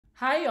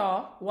Hi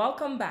y'all,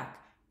 welcome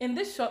back. In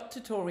this short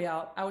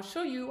tutorial, I will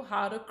show you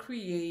how to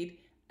create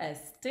a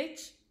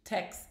stitch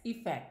text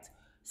effect.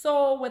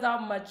 So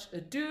without much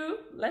ado,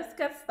 let's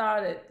get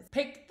started.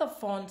 Pick the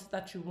font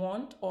that you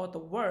want or the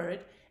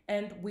word,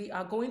 and we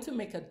are going to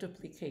make a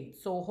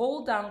duplicate. So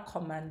hold down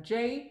Command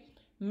J,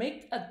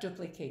 make a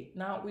duplicate.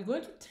 Now we're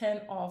going to turn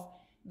off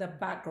the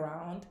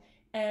background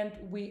and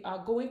we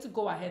are going to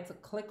go ahead to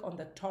click on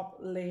the top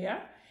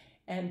layer.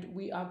 And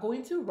we are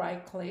going to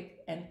right click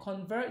and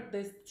convert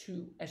this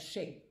to a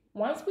shape.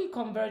 Once we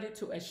convert it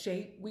to a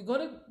shape, we're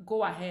going to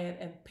go ahead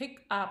and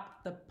pick up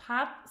the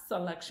path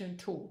selection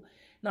tool.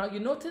 Now you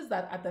notice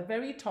that at the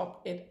very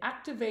top, it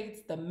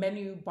activates the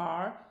menu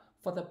bar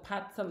for the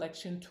path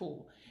selection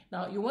tool.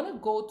 Now you want to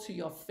go to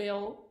your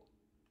fill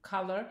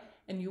color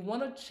and you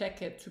want to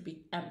check it to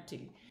be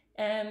empty.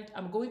 And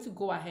I'm going to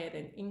go ahead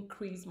and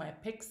increase my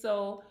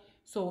pixel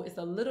so it's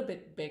a little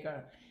bit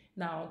bigger.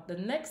 Now, the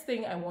next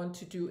thing I want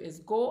to do is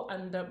go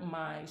under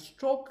my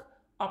stroke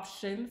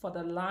option for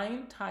the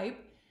line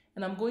type,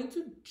 and I'm going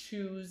to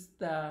choose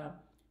the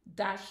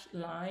dash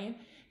line.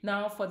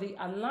 Now, for the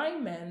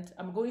alignment,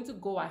 I'm going to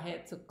go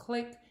ahead to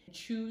click,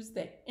 choose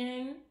the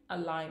in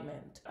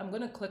alignment. I'm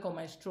going to click on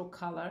my stroke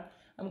color.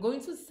 I'm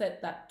going to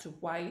set that to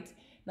white.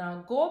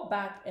 Now, go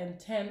back and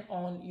turn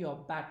on your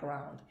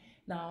background.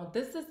 Now,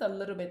 this is a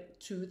little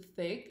bit too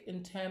thick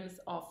in terms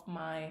of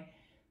my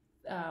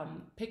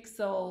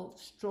pixel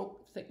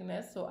stroke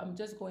thickness, so I'm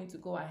just going to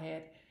go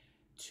ahead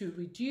to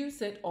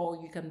reduce it, or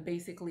you can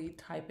basically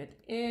type it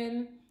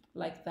in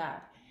like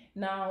that.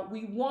 Now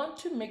we want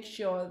to make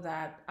sure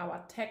that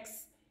our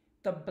text,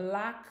 the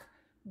black,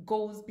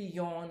 goes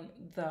beyond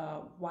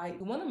the white.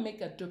 We want to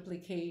make a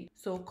duplicate,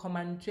 so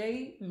Command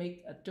J,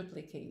 make a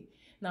duplicate.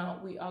 Now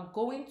we are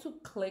going to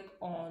click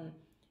on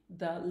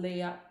the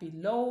layer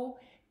below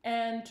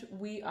and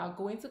we are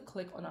going to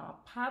click on our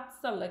path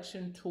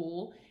selection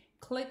tool.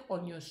 Click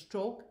on your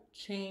stroke,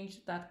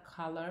 change that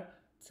color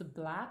to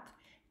black,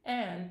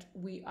 and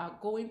we are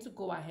going to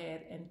go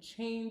ahead and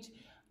change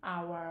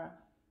our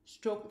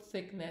stroke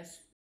thickness.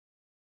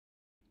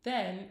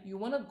 Then you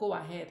want to go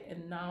ahead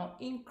and now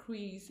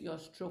increase your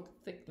stroke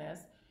thickness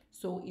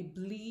so it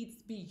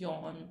bleeds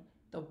beyond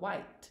the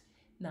white.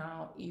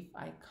 Now, if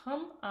I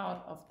come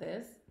out of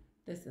this,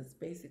 this is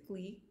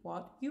basically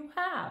what you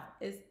have,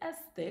 is a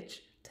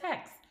stitch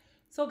text.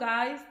 So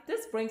guys,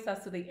 this brings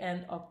us to the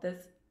end of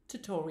this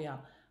tutorial.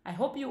 I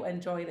hope you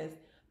enjoyed this.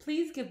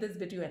 Please give this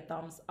video a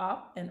thumbs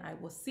up and I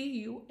will see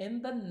you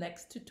in the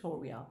next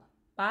tutorial.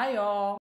 Bye y'all.